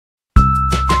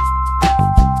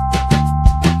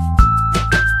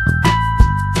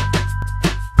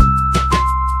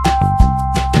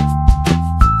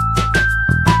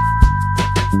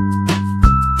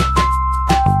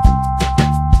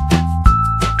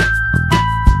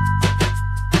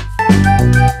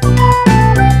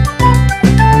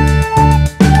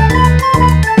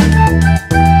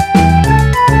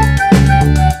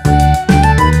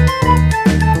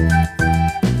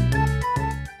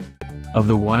Of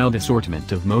the wild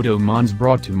assortment of Moto Mods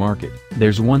brought to market,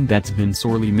 there's one that's been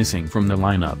sorely missing from the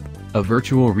lineup, a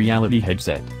virtual reality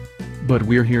headset. But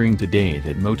we're hearing today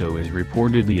that Moto is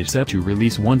reportedly set to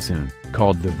release one soon,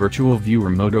 called the Virtual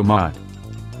Viewer Moto Mod.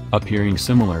 Appearing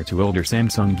similar to older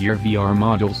Samsung Gear VR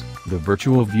models, the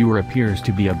Virtual Viewer appears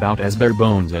to be about as bare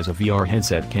bones as a VR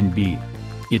headset can be.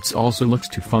 It also looks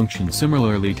to function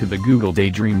similarly to the Google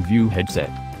Daydream View headset,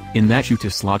 in that you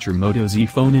slot your Moto Z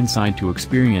phone inside to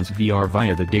experience VR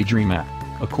via the Daydream app,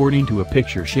 according to a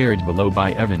picture shared below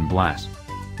by Evan Blass.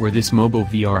 Where this mobile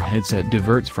VR headset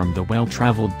diverts from the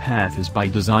well-traveled path is by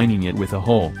designing it with a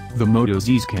hole the Moto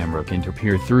Z's camera can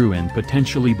peer through and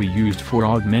potentially be used for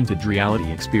augmented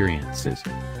reality experiences.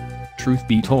 Truth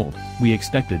be told, we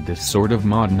expected this sort of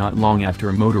mod not long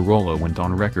after Motorola went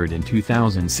on record in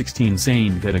 2016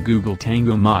 saying that a Google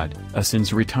Tango mod, a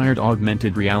since-retired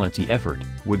augmented reality effort,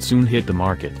 would soon hit the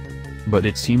market. But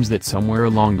it seems that somewhere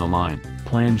along the line,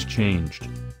 plans changed.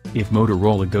 If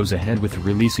Motorola goes ahead with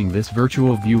releasing this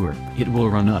virtual viewer, it will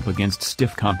run up against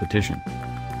stiff competition.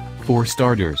 For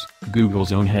starters,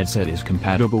 Google's own headset is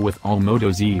compatible with all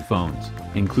Moto Z phones,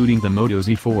 including the Moto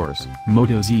Z4s,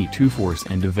 Moto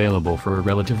Z2 and available for a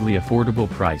relatively affordable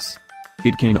price.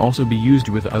 It can also be used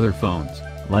with other phones,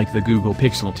 like the Google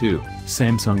Pixel 2,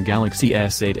 Samsung Galaxy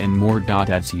S8 and more.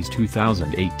 At CES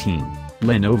 2018,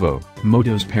 Lenovo,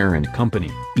 Moto's parent company,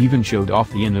 even showed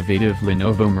off the innovative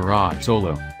Lenovo Mirage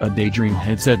Solo, a Daydream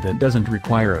headset that doesn't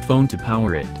require a phone to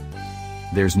power it.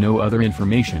 There's no other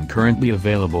information currently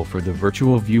available for the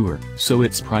virtual viewer, so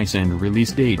its price and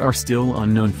release date are still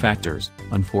unknown factors,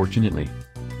 unfortunately.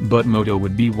 But Moto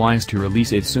would be wise to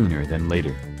release it sooner than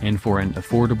later, and for an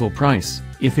affordable price,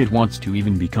 if it wants to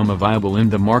even become viable in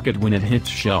the market when it hits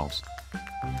shelves.